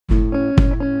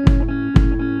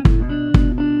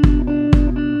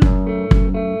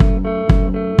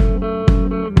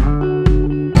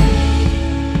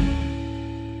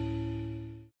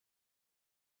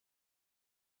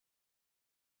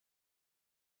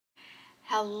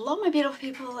Hello my beautiful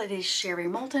people, it is Sherry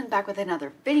Moulton back with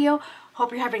another video.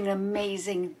 Hope you're having an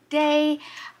amazing day.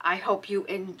 I hope you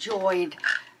enjoyed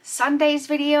Sunday's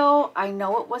video. I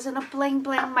know it wasn't a bling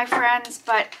bling, my friends,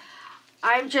 but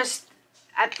I'm just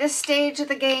at this stage of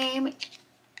the game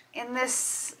in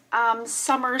this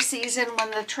summer season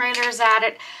when the trailer's at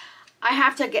it. I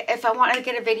have to get, if I want to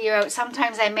get a video out,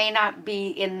 sometimes I may not be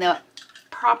in the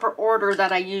proper order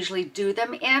that I usually do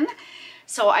them in.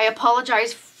 So I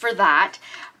apologize for that,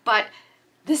 but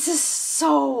this is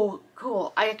so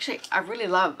cool. I really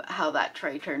love how that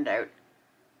tray turned out.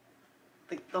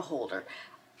 The holder,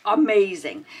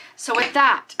 amazing. So with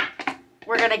that,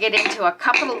 we're gonna get into a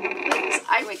couple of things.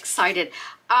 I'm excited.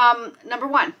 Number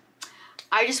one,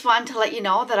 I just wanted to let you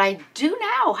know that I do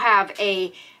now have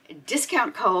a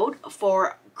discount code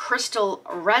for Krystal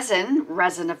Resin,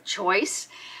 resin of choice.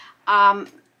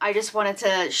 I just wanted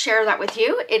to share that with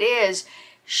you. It is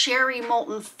Sherry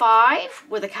Moulton 5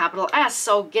 with a capital S.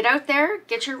 So get out there,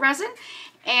 get your resin,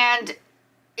 and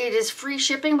it is free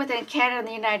shipping within Canada and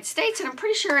the United States, and I'm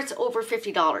pretty sure it's over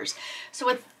 $50.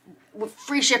 So with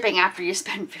free shipping after you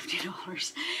spend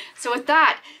 $50. So with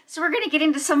that, so we're gonna get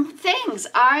into some things.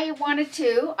 I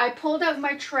pulled out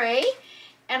my tray,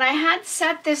 and I had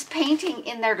set this painting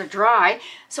in there to dry,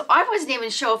 so I wasn't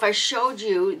even sure if I showed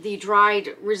you the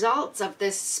dried results of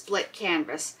this split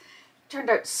canvas. It turned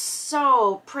out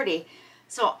so pretty.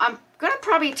 So I'm gonna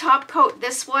probably top coat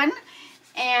this one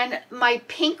and my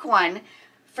pink one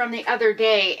from the other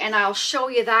day, and I'll show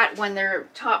you that when they're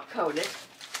top coated.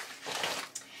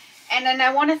 And then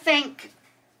I wanna thank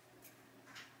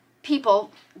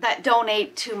people that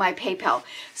donate to my PayPal.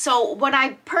 So when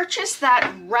I purchased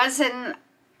that resin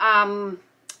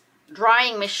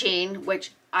drying machine,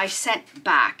 which I sent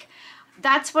back,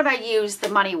 that's what I used the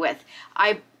money with.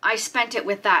 I spent it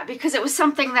with that because it was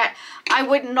something that I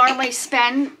wouldn't normally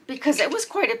spend because it was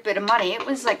quite a bit of money. It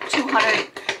was like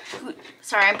 200,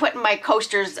 sorry, I'm putting my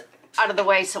coasters out of the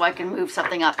way so I can move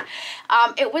something up.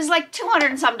 It was like 200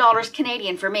 and some dollars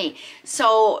Canadian for me.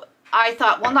 So I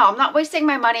thought, well, no, I'm not wasting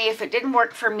my money if it didn't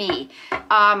work for me.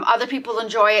 Other people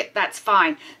enjoy it, that's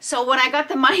fine. So when I got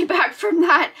the money back from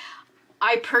that,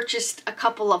 I purchased a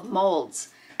couple of molds.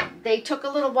 They took a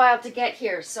little while to get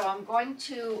here, so I'm going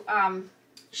to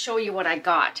show you what I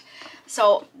got.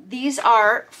 So these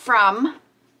are from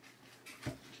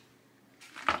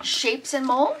Shapes and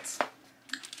Molds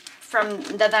from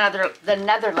the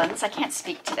Netherlands. I can't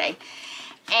speak today.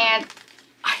 And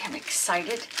I am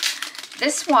excited.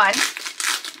 This one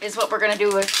is what we're going to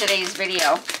do with today's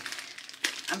video.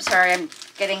 I'm sorry, I'm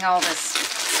getting all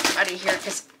this out of here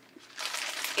because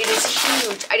it is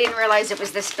huge. I didn't realize it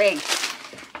was this big.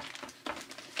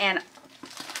 And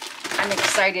I'm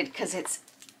excited because it's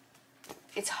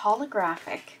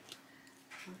holographic.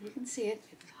 You can see it.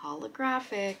 It's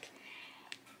holographic.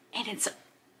 And it's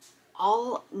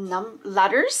all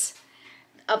letters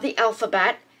of the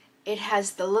alphabet. It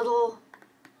has the little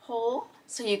hole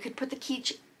so you could put the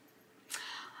keychain.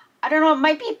 I don't know, it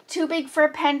might be too big for a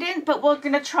pendant, but we're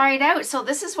going to try it out. So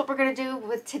this is what we're going to do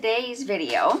with today's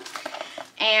video.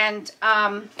 And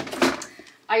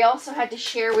I also had to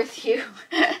share with you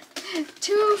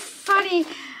too funny.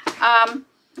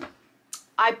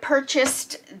 I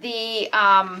purchased the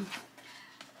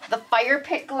fire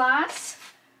pit glass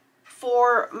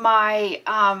for my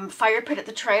fire pit at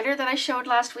the trailer that I showed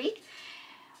last week.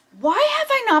 Why have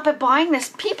I not been buying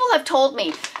this? People have told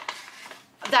me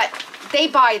that they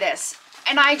buy this,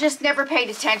 and I just never paid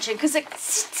attention because it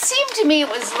seemed to me it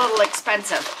was a little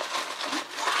expensive.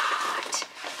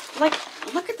 What?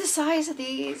 Like, look at the size of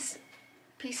these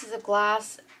pieces of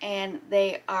glass, and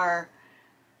they are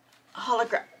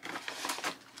holographic.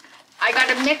 I got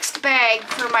a mixed bag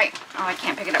for my, oh, I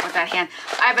can't pick it up with that hand.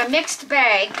 I have a mixed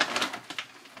bag.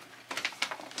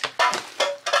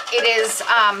 It is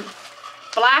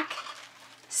black,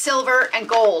 silver, and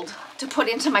gold to put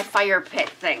into my fire pit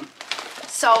thing.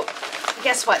 So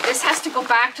guess what? This has to go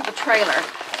back to the trailer,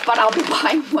 but I'll be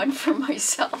buying one for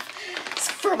myself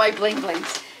for my bling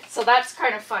blings. So that's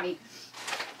kind of funny.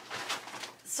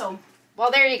 So,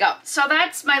 well, there you go. So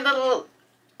that's my little,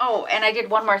 oh, and I did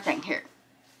one more thing here.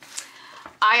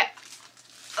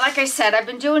 Like I said, I've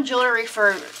been doing jewelry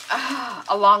for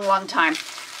a long time.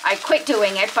 I quit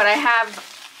doing it, but I have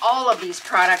all of these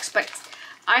products. But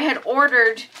I had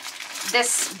ordered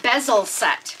this bezel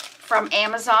set from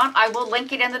Amazon. I will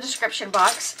link it in the description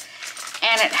box.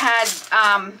 And it had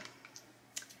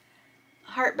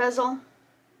heart bezel.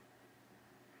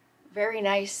 Very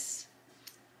nice.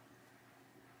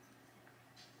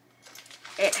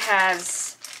 It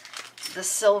has the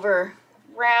silver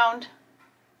round.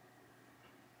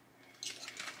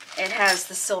 And It has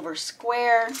the silver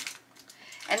square.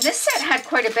 And this set had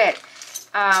quite a bit.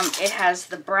 It has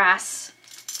the brass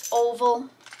oval,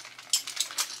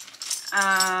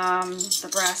 the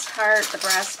brass heart, the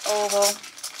brass oval.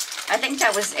 I think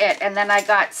that was it. And then I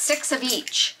got 6 of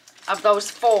each of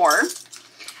those 4.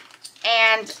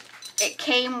 And it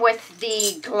came with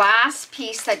the glass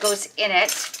piece that goes in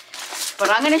it. But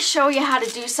I'm going to show you how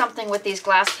to do something with these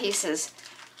glass pieces.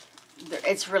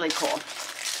 It's really cool.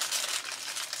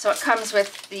 So it comes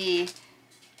with the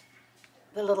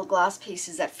little glass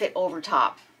pieces that fit over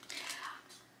top.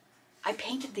 I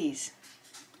painted these.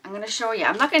 I'm going to show you.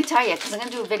 I'm not going to tell you because I'm going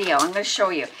to do a video. I'm going to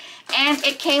show you. And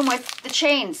it came with the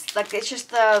chains. Like, it's just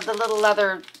the little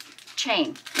leather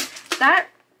chain. That,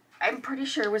 I'm pretty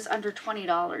sure, was under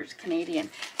 $20 Canadian.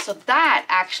 So that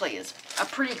actually is a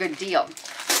pretty good deal.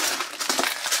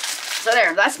 So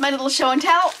there, that's my little show and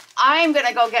tell. I'm going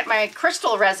to go get my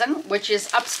Krystal Resin, which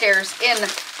is upstairs in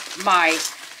my...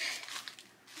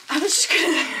 I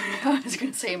was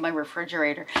gonna say my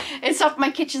refrigerator. It's off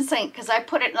my kitchen sink because I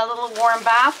put it in a little warm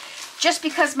bath just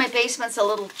because my basement's a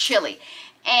little chilly.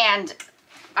 And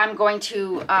I'm going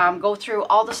to go through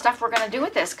all the stuff we're going to do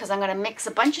with this because I'm going to mix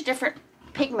a bunch of different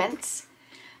pigments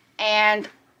and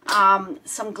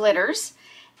some glitters.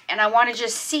 And I want to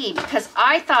just see, because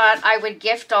I thought I would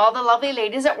gift all the lovely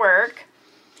ladies at work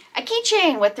a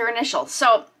keychain with their initials.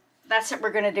 So that's what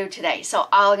we're going to do today. So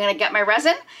I'm going to get my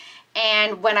resin.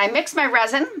 And when I mix my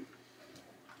resin,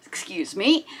 excuse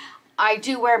me, I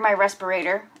do wear my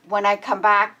respirator. When I come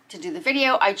back to do the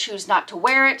video, I choose not to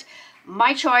wear it.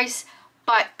 My choice.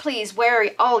 But please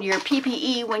wear all your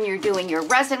PPE when you're doing your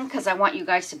resin because I want you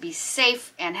guys to be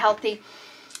safe and healthy.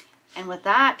 And with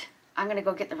that, I'm going to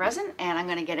go get the resin and I'm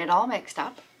going to get it all mixed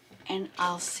up. And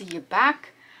I'll see you back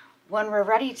when we're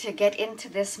ready to get into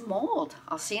this mold.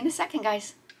 I'll see you in a second,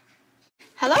 guys.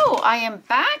 Hello, I am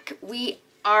back. We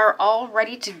are all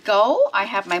ready to go. I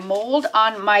have my mold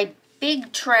on my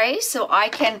big tray so I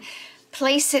can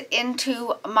place it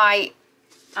into my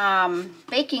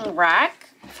baking rack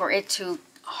for it to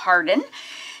harden.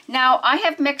 Now I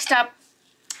have mixed up,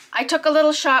 I took a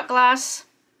little shot glass,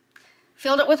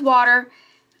 filled it with water.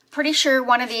 Pretty sure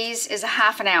one of these is a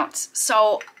 ½ ounce.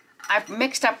 So I've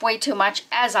mixed up way too much,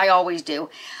 as I always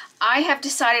do. I have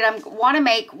decided I want to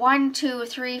make 1, 2,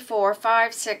 3, 4,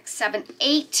 5, 6, 7,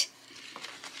 8.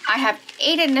 I have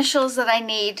 8 initials that I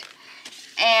need,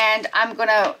 and I'm going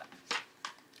to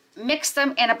mix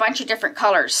them in a bunch of different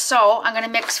colors. So I'm going to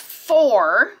mix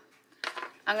 4.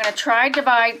 I'm going to try to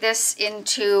divide this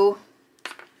into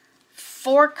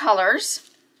 4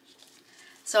 colors.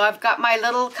 So I've got my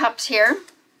little cups here.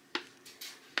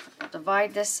 I'll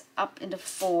divide this up into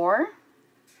 4.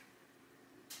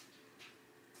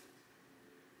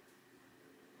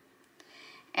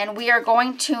 And we are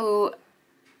going to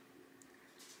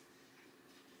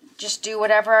just do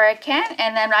whatever I can,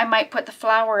 and then I might put the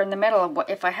flower in the middle of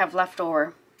if I have left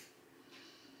over.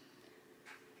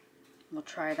 We'll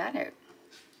try that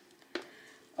out.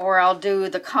 Or I'll do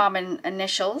the common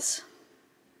initials.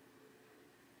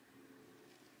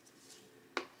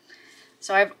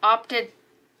 So I've opted,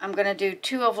 I'm going to do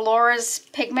 2 of Laura's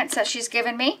pigments that she's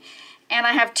given me, and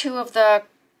I have 2 of the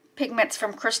pigments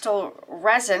from Krystal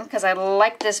Resin because I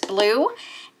like this blue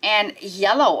and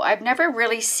yellow. I've never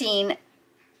really seen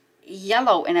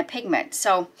yellow in a pigment,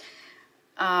 so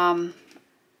I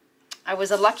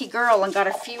was a lucky girl and got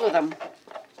a few of them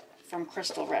from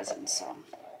Krystal Resin. So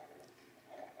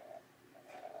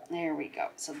there we go.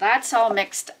 So that's all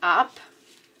mixed up.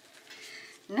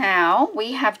 Now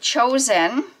we have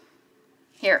chosen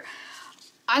here.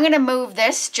 I'm going to move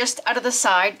this just out of the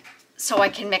side so I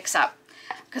can mix up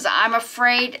because I'm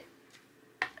afraid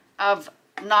of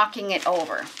knocking it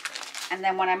over. And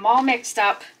then when I'm all mixed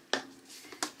up,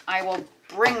 I will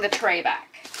bring the tray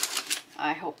back.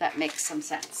 I hope that makes some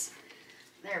sense.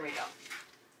 There we go.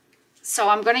 So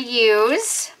I'm going to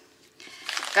use,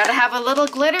 got to have a little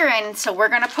glitter in, so we're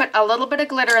going to put a little bit of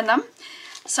glitter in them.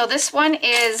 So this one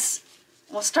is,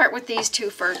 we'll start with these 2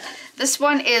 first. This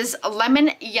one is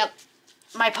lemon yellow,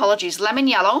 my apologies, lemon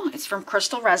yellow. It's from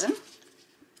Krystal Resin.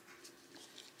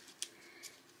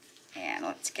 And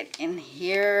let's get in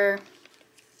here.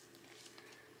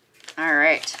 All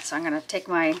right, so I'm going to take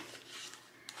my,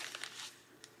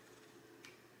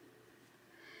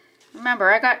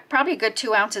 remember I got probably a good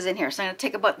 2 ounces in here, so I'm going to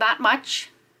take about that much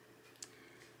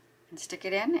and stick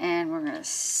it in, and we're going to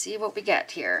see what we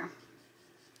get here.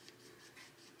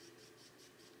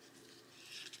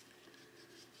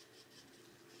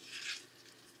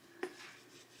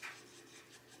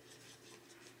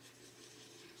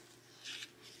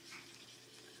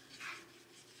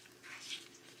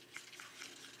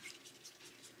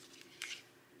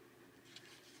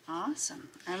 Awesome.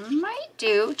 I might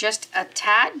do just a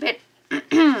tad bit,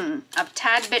 a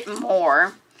tad bit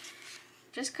more,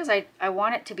 just because I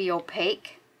want it to be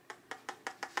opaque.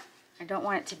 I don't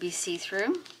want it to be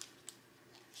see-through.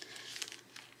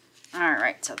 All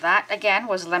right, so that again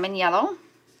was lemon yellow.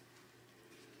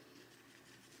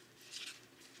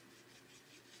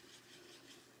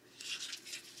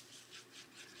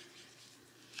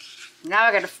 Now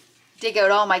I gotta dig out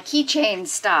all my keychain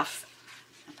stuff.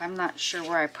 I'm not sure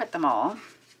where I put them all.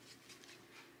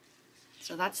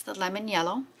 So that's the lemon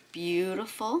yellow,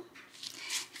 beautiful.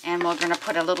 And we're gonna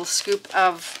put a little scoop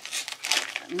of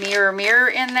mirror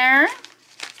in there.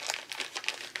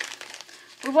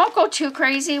 We won't go too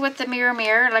crazy with the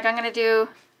mirror. Like I'm gonna do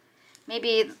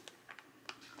maybe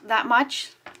that much,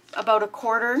 about a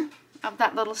quarter of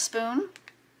that little spoon.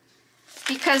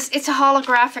 Because it's a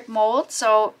holographic mold,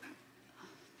 so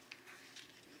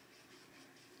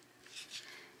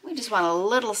we just want a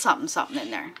little something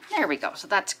in there. There we go, so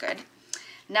that's good.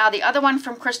 Now the other one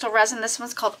from Krystal Resin, this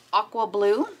one's called Aqua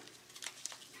Blue.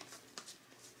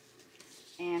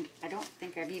 And I don't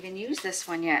think I've even used this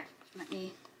one yet. Let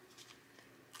me,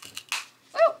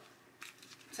 oh,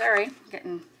 sorry,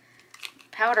 getting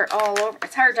powder all over.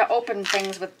 It's hard to open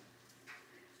things with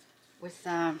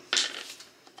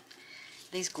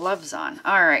these gloves on.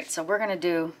 All right, so we're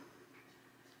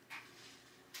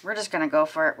just gonna go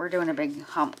for it. We're doing a big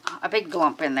hump, a big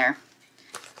glump in there.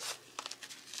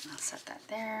 I'll set that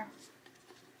there.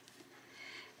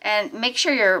 And make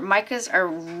sure your micas are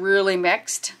really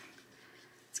mixed.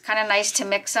 It's kind of nice to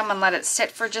mix them and let it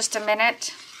sit for just a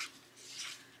minute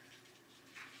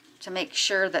to make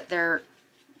sure that they're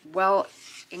well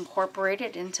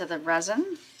incorporated into the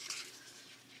resin.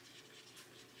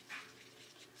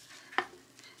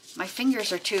 My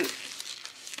fingers are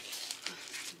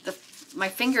my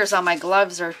fingers on my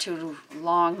gloves are too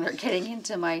long. They're getting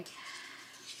into my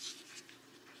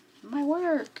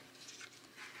work.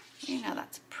 You know,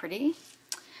 that's pretty.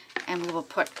 And we will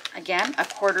put, again, a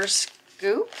quarter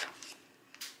scoop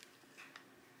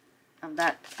of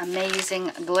that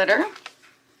amazing glitter.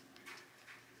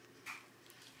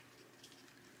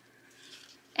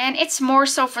 And it's more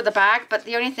so for the back, but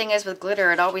the only thing is with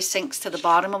glitter, it always sinks to the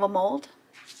bottom of a mold.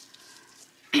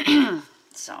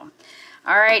 So,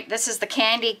 all right, this is the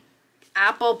Candy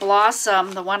Apple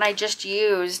Blossom, the one I just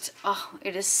used. Oh,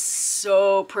 it is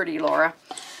so pretty, Laura.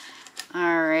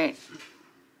 All right.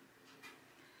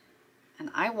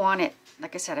 And I want it,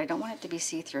 like I said, I don't want it to be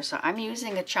see-through, so I'm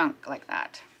using a chunk like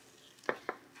that. I'm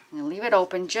going to leave it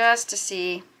open just to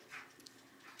see.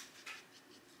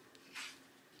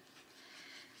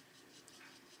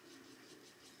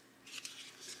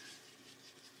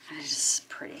 And it's just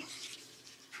pretty.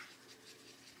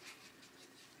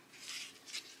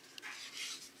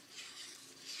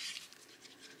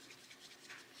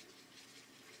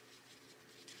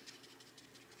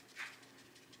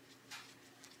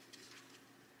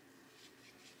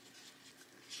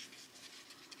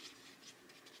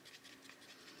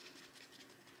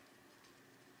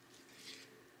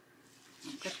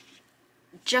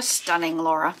 Just stunning,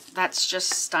 Laura. That's just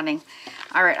stunning.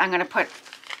 All right, I'm going to put,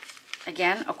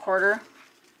 again, a quarter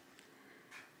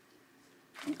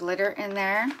glitter in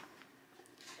there. I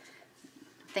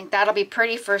think that'll be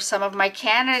pretty for some of my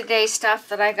Canada Day stuff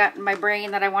that I got in my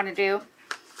brain that I want to do.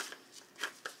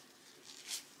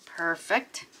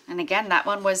 Perfect. And again, that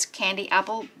one was Candy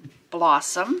Apple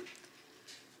Blossom.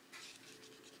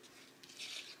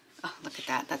 Oh, look at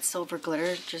that. That silver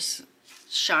glitter just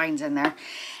shines in there.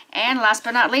 And last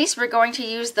but not least, we're going to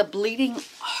use the Bleeding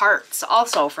Hearts,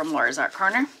 also from Laura's Art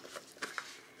Corner.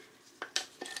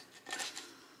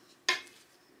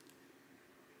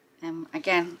 And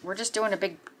again, we're just doing a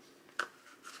big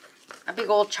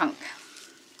old chunk.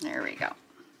 There we go.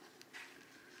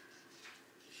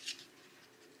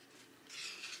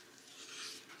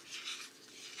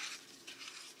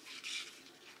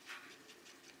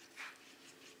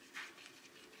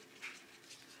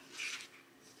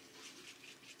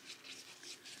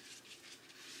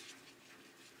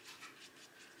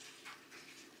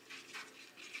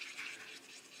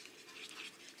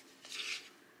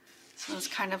 So it's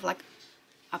kind of like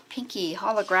a pinky,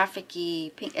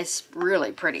 holographic-y pink. It's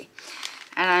really pretty.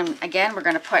 And again, we're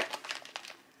going to put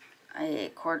a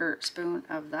quarter spoon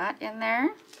of that in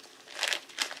there.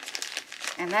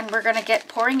 And then we're going to get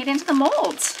pouring it into the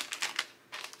molds.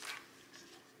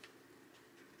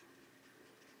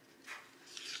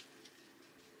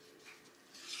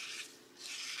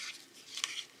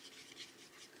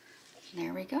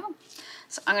 There we go.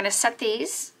 So I'm going to set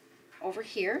these over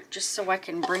here just so I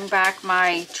can bring back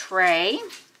my tray.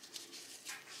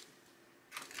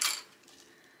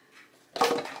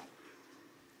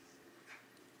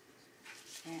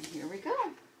 go.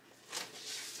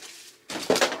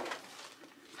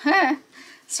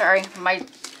 Sorry,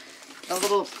 the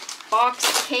little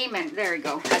box came in. There we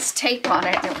go. It has tape on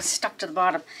it. It was stuck to the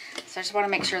bottom. So I just want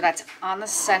to make sure that's on the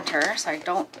center so I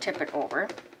don't tip it over.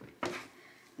 And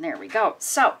there we go.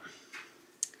 So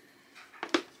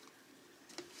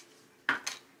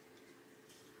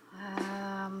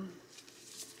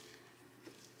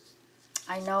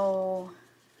I know,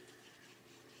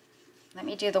 let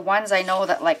me do the ones I know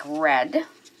that like red.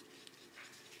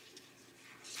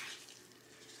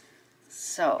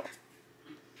 So,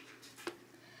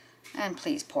 and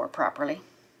please pour properly.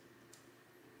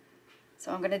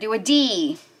 So I'm going to do a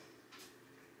D.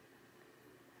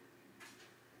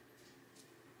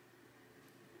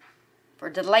 For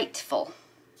delightful.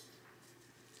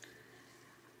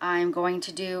 I'm going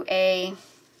to do a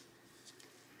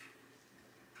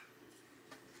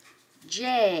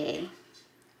J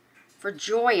for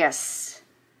joyous.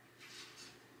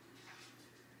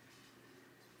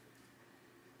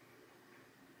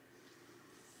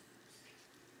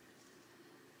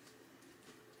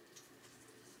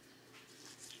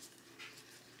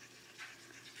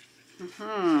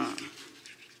 I'm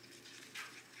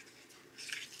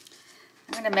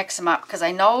going to mix them up because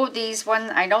I know these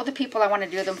ones, I know the people I want to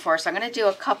do them for, so I'm going to do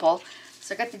a couple.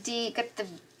 So I got the D, got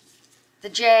the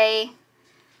J,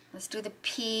 let's do the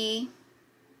P.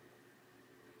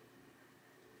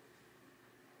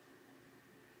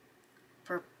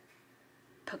 For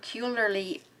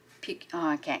peculiarly, oh,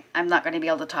 I can't, I'm not going to be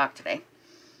able to talk today.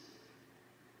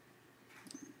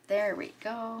 There we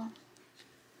go.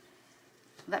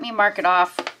 Let me mark it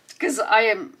off because I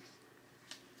am,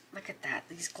 look at that,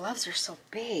 these gloves are so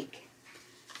big.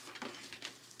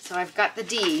 So I've got the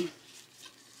D,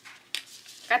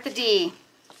 got the D,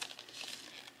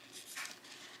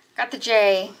 got the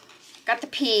J, got the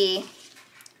P.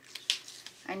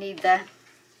 I need the,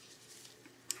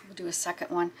 we'll do a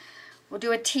second one. We'll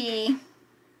do a T.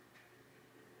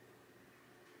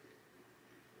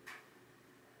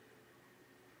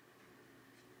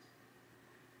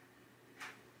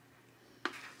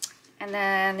 And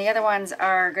then the other ones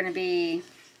are going to be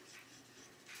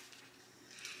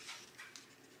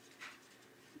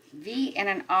V and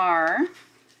an R.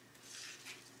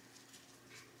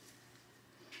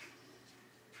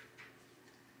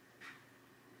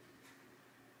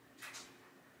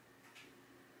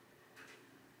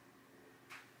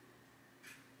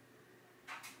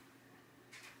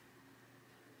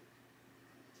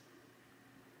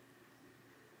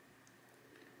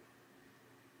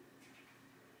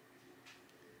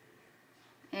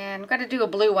 And I'm going to do a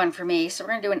blue one for me, so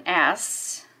we're going to do an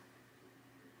S.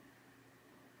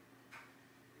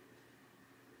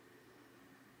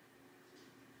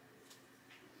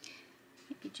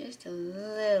 Maybe just a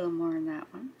little more in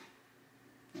that one.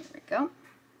 There we go.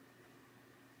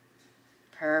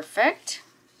 Perfect.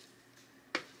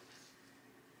 So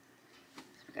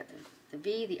we got the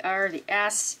V, the R, the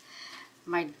S.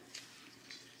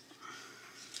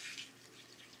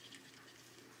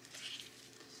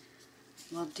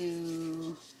 We'll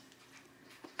do,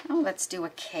 oh, let's do a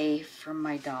K for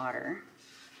my daughter.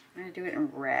 I'm going to do it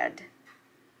in red.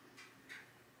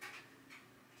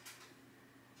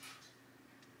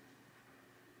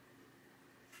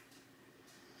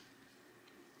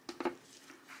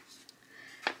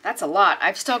 That's a lot.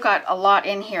 I've still got a lot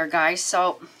in here, guys,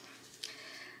 so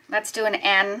let's do an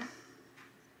N.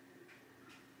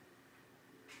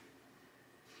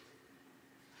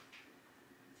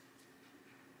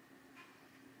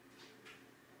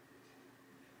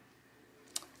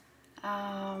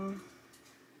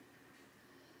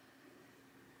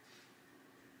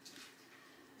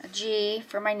 A G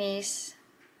for my niece.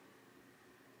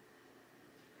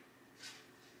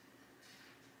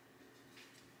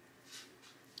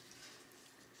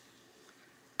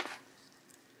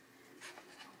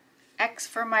 X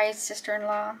for my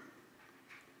sister-in-law.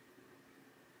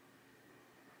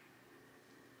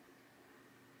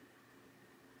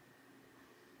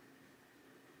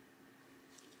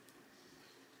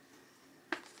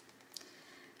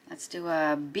 Let's do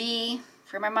a B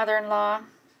for my mother-in-law.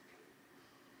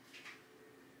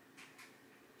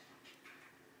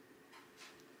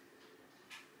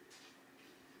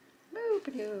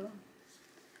 Boop-a-doo.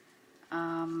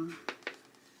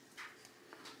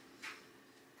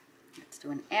 Let's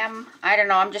do an M. I don't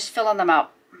know, I'm just filling them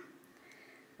out.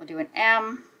 We'll do an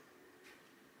M.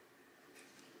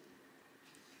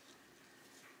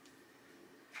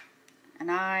 An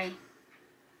I.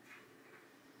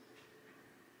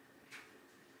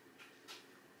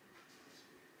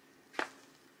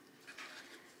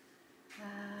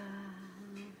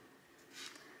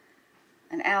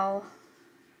 An an L.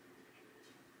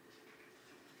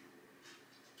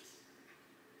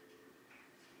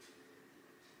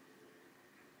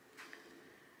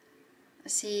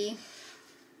 See,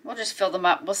 we'll just fill them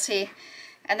up. We'll see.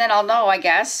 And then I'll know, I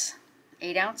guess.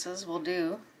 8 ounces will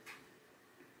do.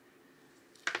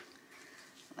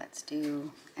 Let's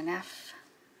do an F.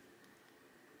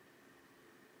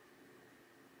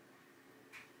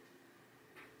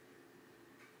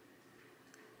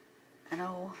 An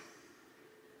O.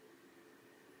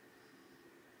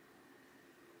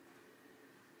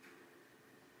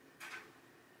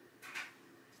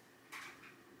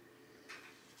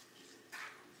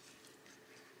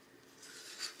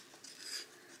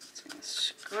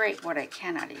 Scrape what I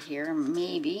can out of here.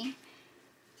 Maybe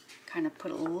kind of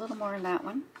put a little more in that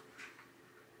one.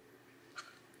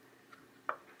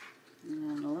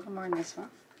 And then a little more in this one.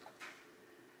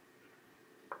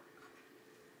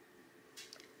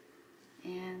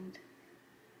 And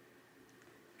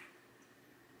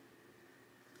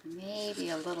maybe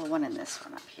a little one in this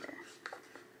one up here.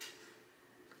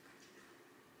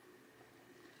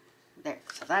 There,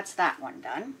 so that's that one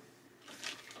done.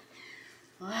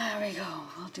 There we go.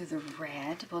 We'll do the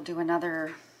red. We'll do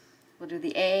another, we'll do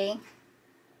the A.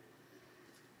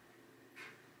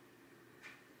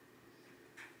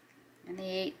 And the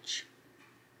H.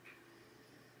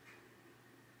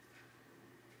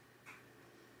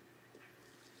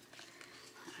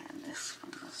 And this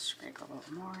one, we'll scrape a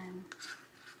little more in.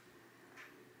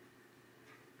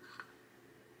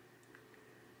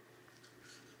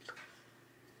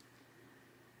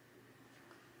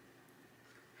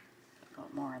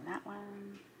 More in that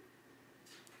one.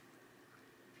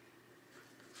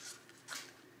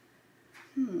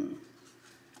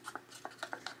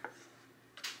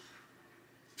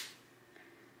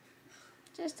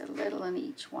 Just a little in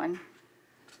each one.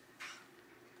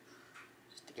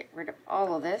 Just to get rid of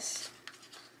all of this.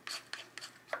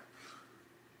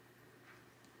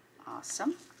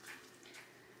 Awesome.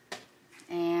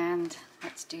 And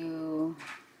let's do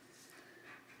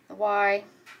the Y.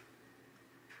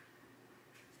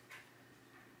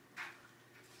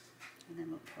 And then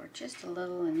we'll pour just a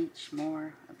little in each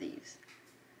more of these.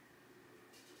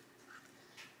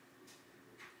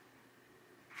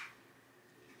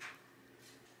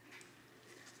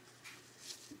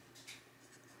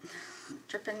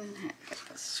 Dripping, get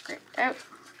this scraped out.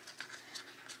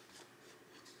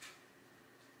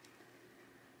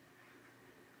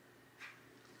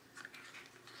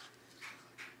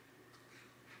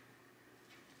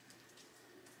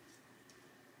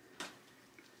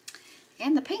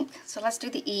 And the pink. So let's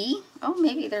do the E. Oh,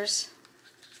 maybe there's...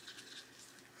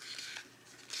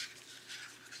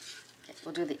 Okay,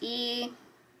 we'll do the E.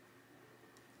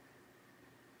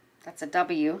 That's a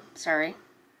W, sorry.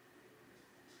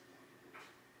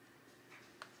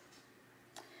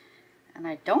 And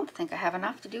I don't think I have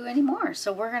enough to do any more.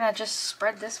 So we're gonna just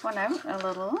spread this one out a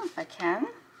little, if I can,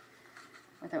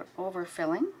 without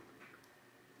overfilling.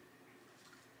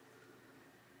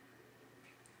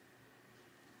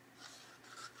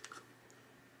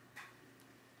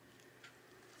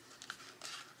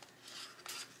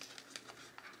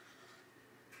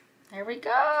 There we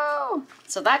go.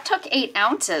 So that took 8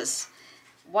 ounces.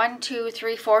 1, 2,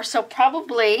 3, 4. So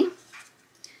probably,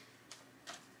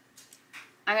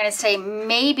 I'm going to say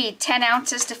maybe 10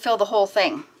 ounces to fill the whole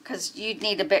thing, because you'd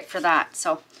need a bit for that.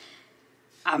 So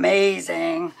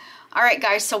amazing. All right,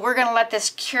 guys. So we're going to let this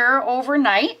cure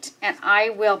overnight, and I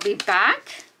will be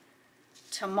back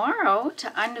tomorrow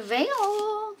to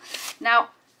unveil. Now,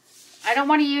 I don't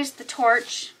want to use the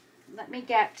torch. Let me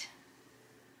get...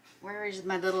 Where is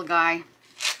my little guy?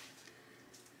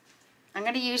 I'm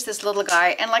going to use this little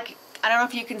guy. And like, I don't know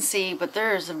if you can see, but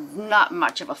there's not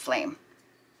much of a flame.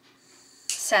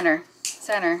 Center,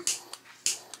 center.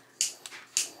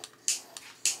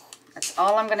 That's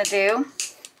all I'm going to do.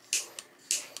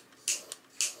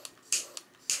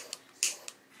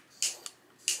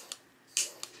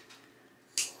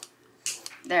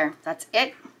 There, that's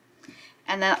it.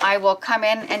 And then I will come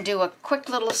in and do a quick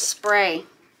little spray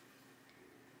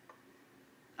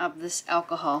of this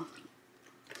alcohol.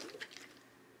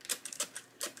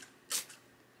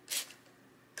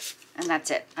 And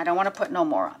that's it. I don't want to put no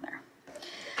more on there.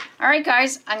 All right,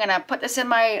 guys, I'm going to put this in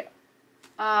my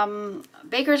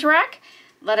baker's rack,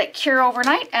 let it cure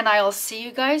overnight, and I'll see you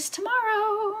guys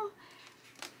tomorrow.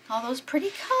 All those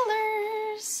pretty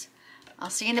colors.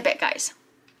 I'll see you in a bit, guys.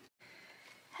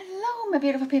 Hello, my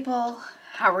beautiful people.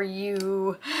 How are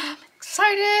you? I'm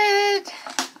excited.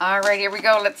 All right, here we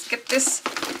go. Let's get this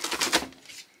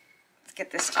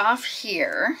off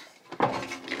here.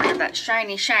 Get rid of that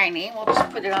shiny. We'll just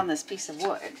put it on this piece of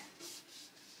wood.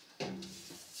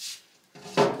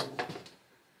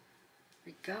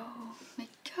 go, there we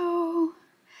go.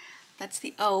 That's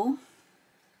the O.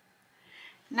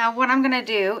 Now what I'm gonna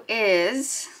do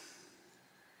is,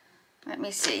 let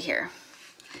me see here.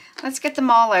 Let's get them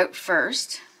all out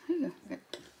first. Ooh, got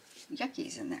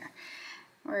yuckies in there.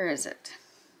 Where is it?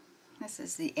 This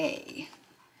is the A.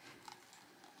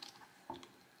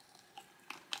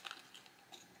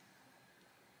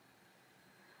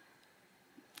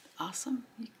 Awesome.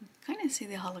 You can kind of see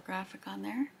the holographic on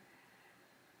there.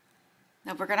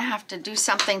 Now we're going to have to do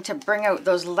something to bring out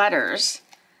those letters.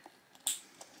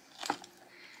 And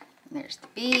there's the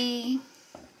B.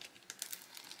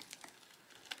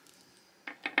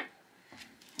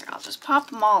 Here, I'll just pop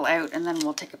them all out and then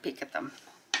we'll take a peek at them.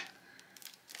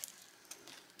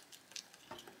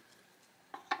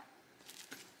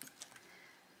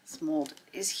 This mold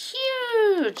is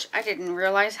huge. I didn't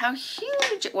realize how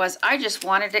huge it was. I just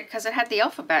wanted it because it had the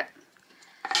alphabet.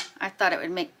 I thought it would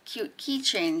make cute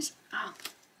keychains. Oh.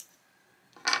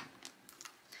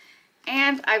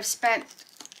 And I've spent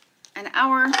an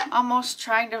hour almost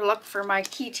trying to look for my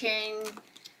keychain,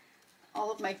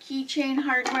 all of my keychain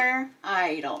hardware.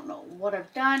 I don't know what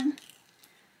I've done.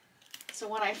 So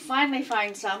when I finally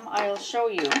find some, I'll show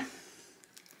you.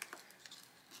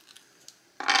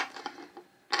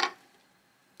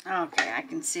 Okay, I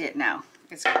can see it now.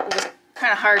 It was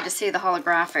kind of hard to see the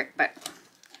holographic, but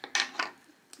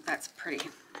that's pretty.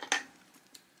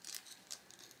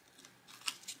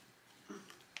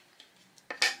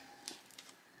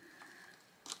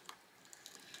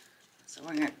 So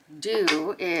what I'm going to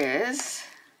do is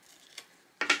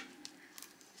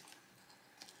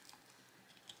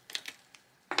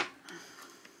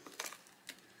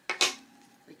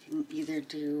we can either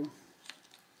do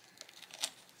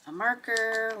a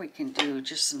marker, we can do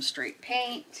just some straight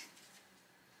paint.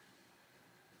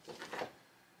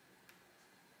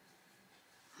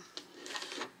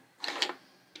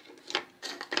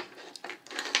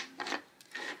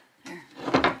 There,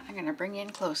 I'm going to bring you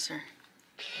in closer.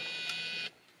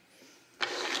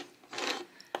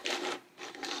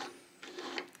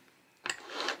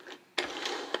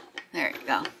 There you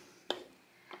go.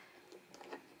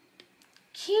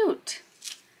 Cute.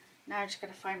 Now I'm just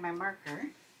going to find my marker.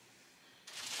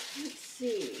 Let's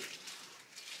see.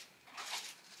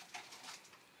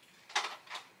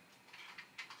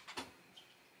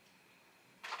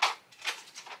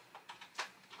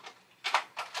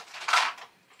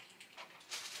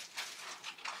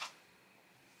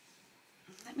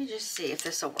 Let me just see if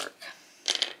this will work.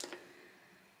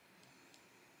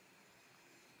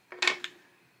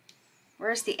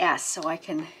 Where's the S so I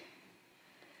can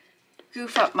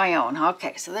goof up my own?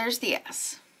 Okay, so there's the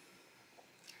S.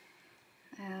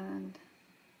 And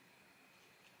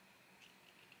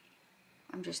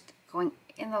I'm just going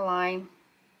in the line.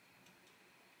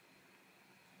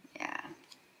 Yeah.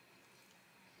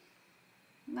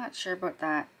 Not sure about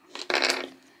that. I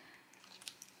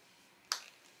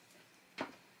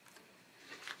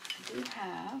do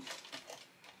have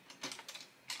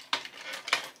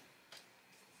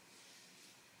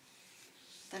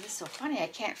that is so funny. I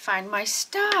can't find my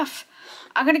stuff.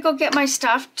 I'm gonna go get my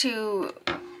stuff to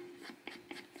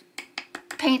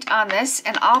paint on this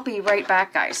and I'll be right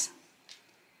back, guys.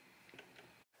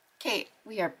 Okay,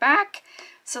 we are back.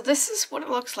 So this is what it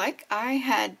looks like.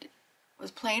 I was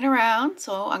playing around,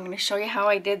 so I'm going to show you how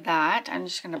I did that. I'm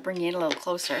just going to bring you in a little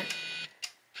closer.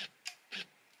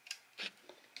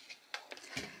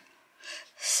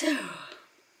 So, I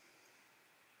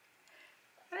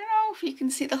don't know if you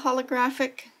can see the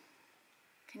holographic.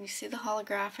 Can you see the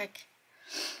holographic?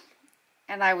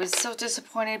 And I was so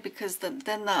disappointed because then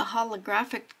the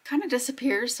holographic kind of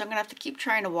disappears, so I'm going to have to keep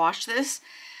trying to wash this.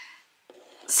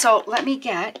 So let me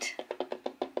get,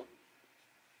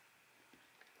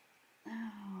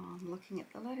 I'm looking at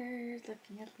the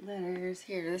letters,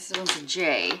 Here, this one's a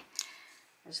J. I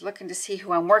was looking to see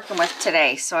who I'm working with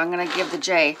today, so I'm going to give the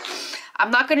J. I'm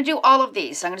not going to do all of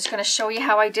these. I'm just going to show you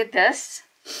how I did this.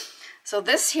 So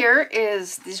this here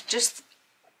is just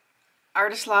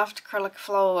Artist Loft Acrylic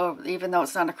Flow, even though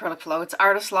it's not Acrylic Flow. It's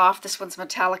Artist Loft. This one's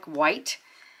metallic white.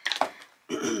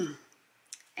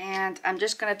 And I'm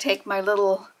just going to take my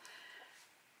little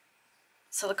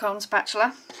silicone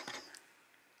spatula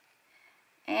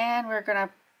and we're going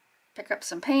to pick up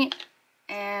some paint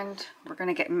and we're going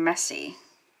to get messy.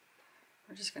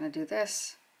 We're just going to do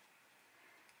this,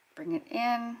 bring it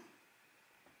in,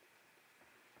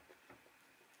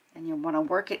 and you want to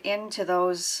work it into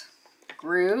those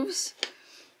grooves.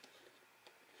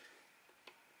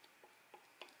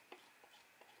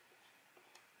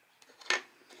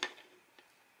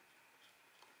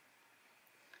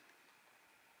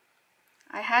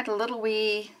 I had a little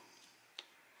wee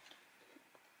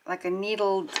like a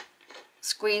needled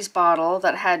squeeze bottle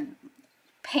that had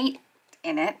paint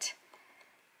in it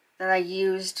that I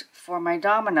used for my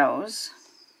dominoes,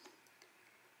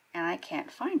 and I can't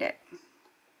find it.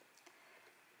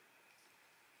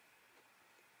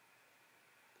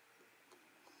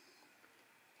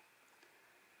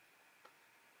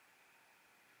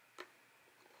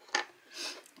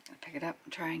 I'm gonna pick it up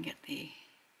and try and get the...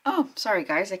 Oh, sorry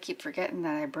guys, I keep forgetting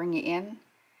that I bring you in.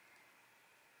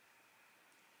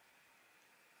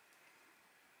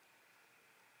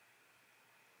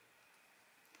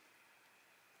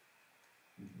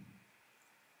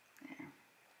 There.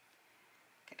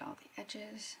 Get all the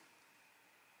edges.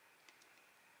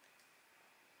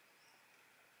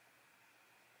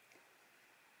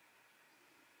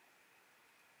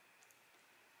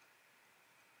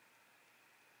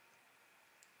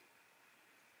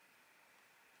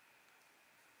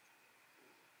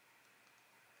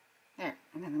 There,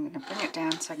 and then I'm going to bring it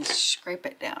down so I can scrape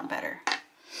it down better.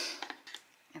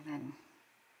 And then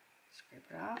scrape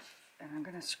it off. And I'm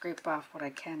going to scrape off what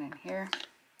I can in here.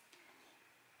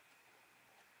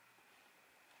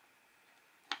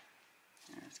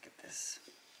 Let's get this,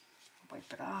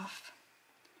 wipe it off.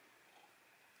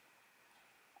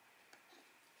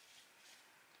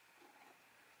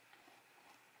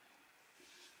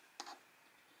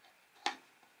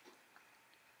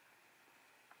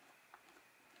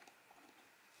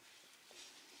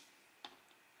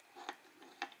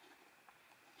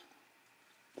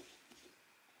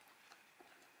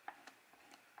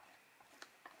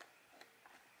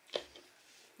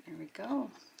 There we go.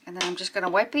 And then I'm just going to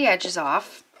wipe the edges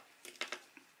off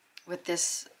with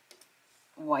this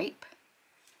wipe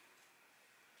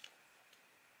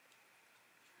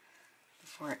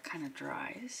before it kind of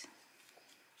dries.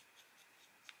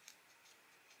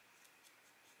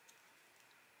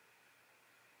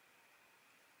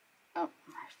 Oh,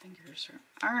 my fingers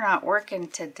are not working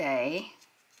today.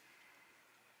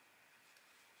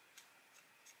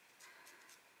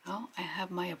 Oh, I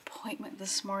have my appointment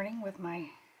this morning with my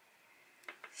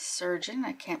surgeon.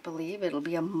 I can't believe it'll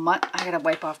be a month. I gotta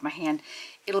wipe off my hand.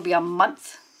 It'll be a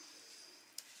month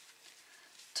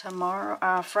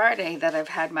tomorrow, Friday, that I've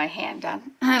had my hand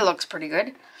done. It looks pretty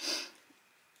good.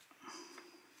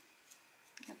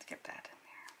 Let's get that in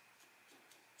there.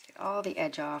 Let's get all the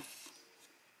edge off.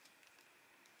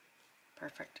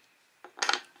 Perfect.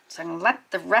 So I'm gonna let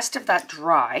the rest of that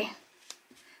dry.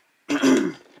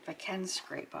 If I can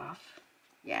scrape off.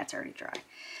 Yeah, it's already dry.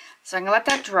 So I'm gonna let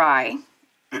that dry.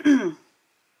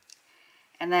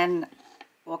 And then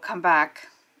we'll come back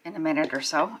in a minute or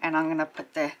so, and I'm gonna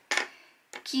put the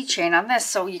keychain on this.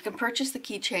 So you can purchase the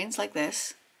keychains like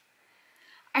this.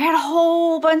 I had a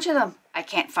whole bunch of them. I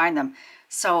can't find them.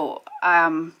 So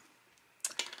I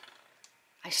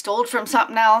stole from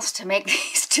something else to make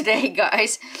these today,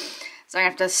 guys. So I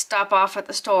have to stop off at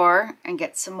the store and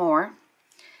get some more.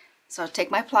 So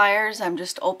take my pliers. I'm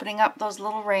just opening up those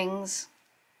little rings.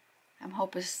 I'm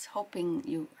hoping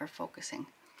you are focusing.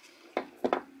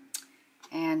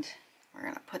 And we're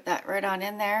going to put that right on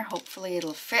in there. Hopefully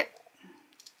it'll fit.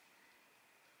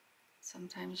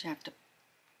 Sometimes you have to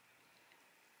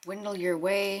windle your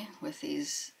way with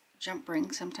these jump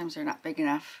rings. Sometimes they're not big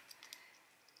enough.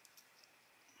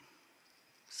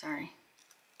 Sorry.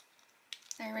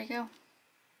 There we go.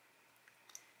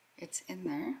 It's in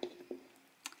there.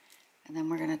 And then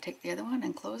we're going to take the other one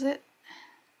and close it.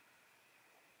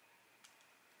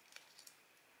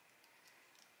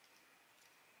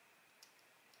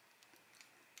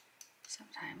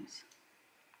 Sometimes.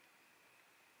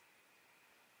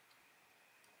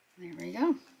 There we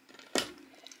go.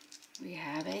 We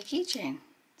have a keychain.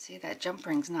 See, that jump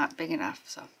ring's not big enough,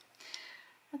 so.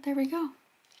 But there we go.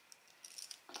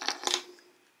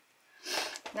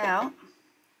 Now,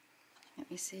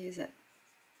 let me see, is it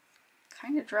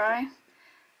kind of dry? I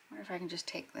wonder if I can just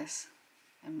take this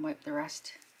and wipe the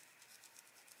rest.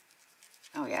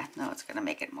 Oh yeah, no, it's gonna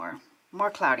make it more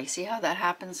cloudy. See how that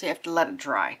happens? So you have to let it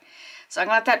dry. So I'm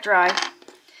gonna let that dry.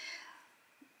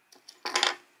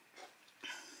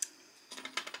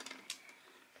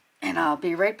 And I'll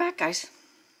be right back, guys.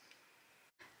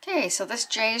 Okay, so this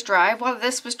J is dry. While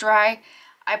this was dry,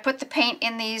 I put the paint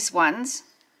in these ones.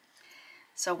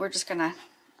 So we're just gonna,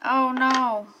 oh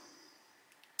no.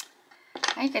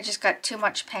 I think I just got too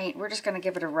much paint. We're just gonna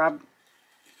give it a rub.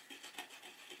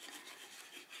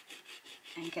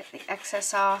 And get the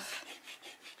excess off.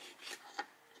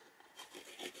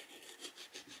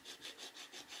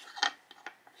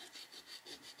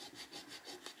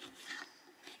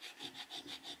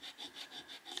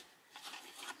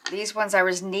 These ones I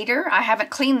was neater. I haven't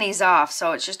cleaned these off,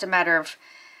 so it's just a matter of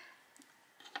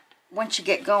once you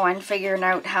get going, figuring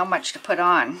out how much to put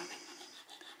on.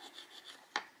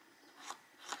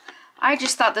 I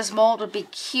just thought this mold would be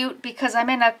cute because I'm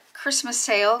in a Christmas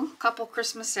sale, a couple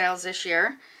Christmas sales this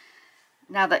year.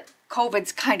 Now that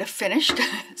COVID's kind of finished,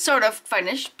 sort of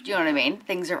finished, you know what I mean?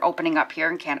 Things are opening up here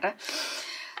in Canada.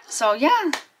 So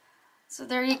yeah, so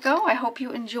there you go. I hope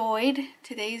you enjoyed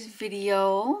today's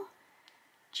video.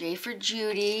 J for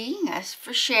Judy, S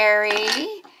for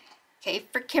Sherry, K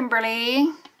for Kimberly,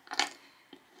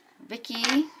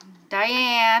 Vicky,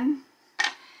 Diane,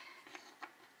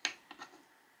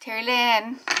 Terry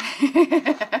Lynn,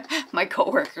 my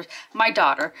coworkers, my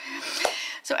daughter.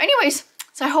 So anyways,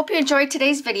 so I hope you enjoyed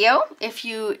today's video. If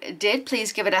you did,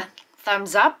 please give it a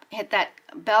thumbs up. Hit that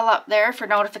bell up there for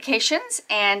notifications.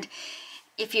 And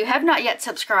if you have not yet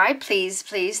subscribed, please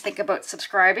think about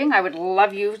subscribing. I would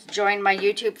love you to join my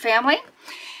YouTube family.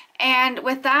 And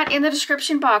with that, in the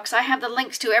description box, I have the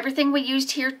links to everything we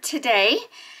used here today.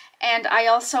 And I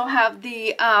also have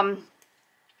the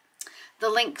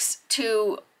links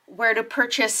to where to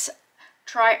purchase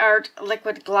TriArt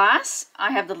liquid glass.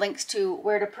 I have the links to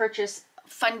where to purchase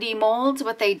Fundy molds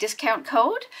with a discount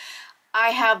code.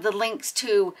 I have the links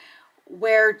to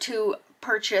where to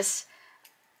purchase,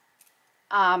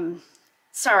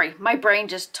 sorry, my brain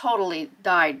just totally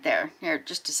died there. Here,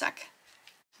 just a sec.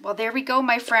 Well, there we go,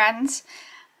 my friends.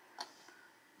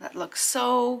 That looks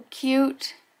so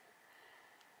cute.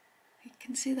 You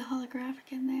can see the holographic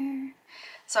in there.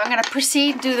 So I'm going to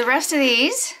proceed and do the rest of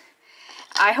these.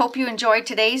 I hope you enjoyed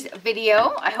today's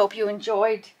video. I hope you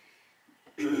enjoyed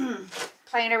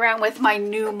playing around with my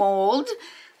new mold.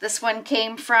 This one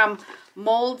came from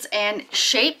Molds and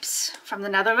Shapes from the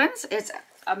Netherlands. It's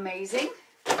amazing.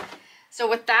 So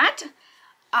with that,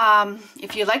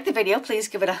 if you like the video, please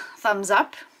give it a thumbs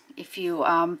up. If you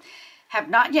have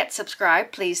not yet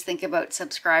subscribed, please think about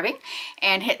subscribing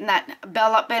and hitting that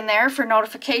bell up in there for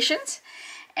notifications.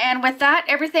 And with that,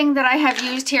 everything that I have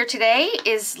used here today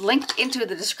is linked into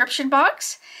the description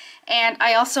box. And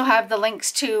I also have the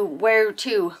links to where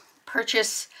to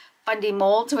purchase Fundy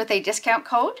molds with a discount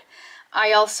code.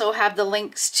 I also have the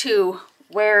links to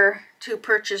where to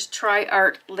purchase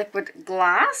TriArt liquid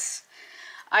glass.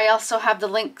 I also have the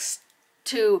links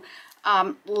to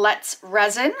Let's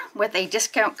Resin with a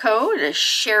discount code,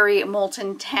 Sherry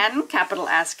Molten 10, capital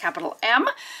S, capital M.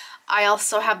 I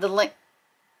also have the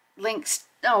links,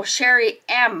 oh, Sherry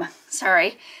M,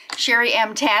 sorry, Sherry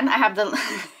M10. I have the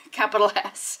capital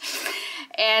S.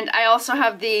 And I also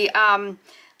have the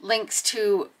links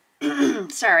to,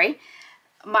 sorry,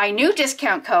 my new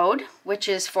discount code, which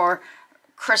is for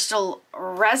Krystal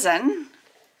Resin.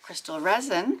 Krystal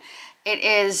Resin. It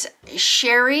is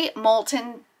Sherry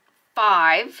Molten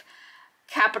 5,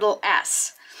 capital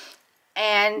S.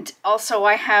 And also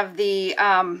I have the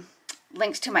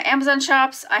links to my Amazon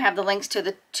shops. I have the links to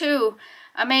the two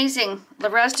amazing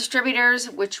Rez Distributors,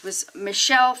 which was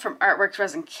Michelle from Artworks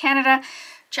Resin Canada.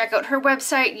 Check out her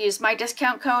website. Use my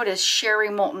discount code as Sherry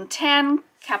Molten 10,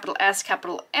 capital S,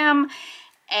 capital M.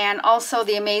 And also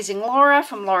the amazing Laura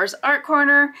from Laura's Art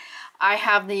Corner. I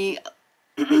have the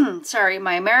sorry,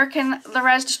 my American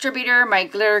Rez distributor, my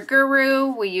Glitter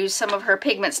Guru. We use some of her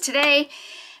pigments today.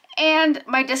 And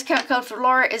my discount code for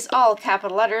Laura is all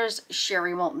capital letters,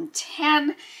 Sherry Molten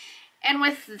 10. And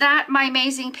with that, my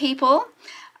amazing people,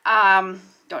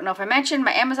 don't know if I mentioned,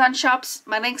 my Amazon shops,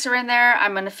 my links are in there.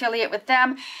 I'm an affiliate with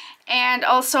them. And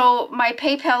also my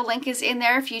PayPal link is in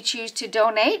there if you choose to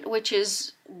donate, which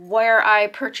is where I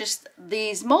purchased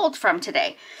these molds from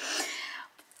today.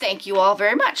 Thank you all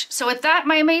very much. So with that,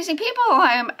 my amazing people,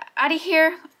 I'm out of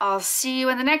here. I'll see you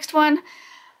in the next one.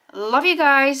 Love you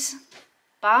guys.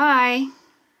 Bye.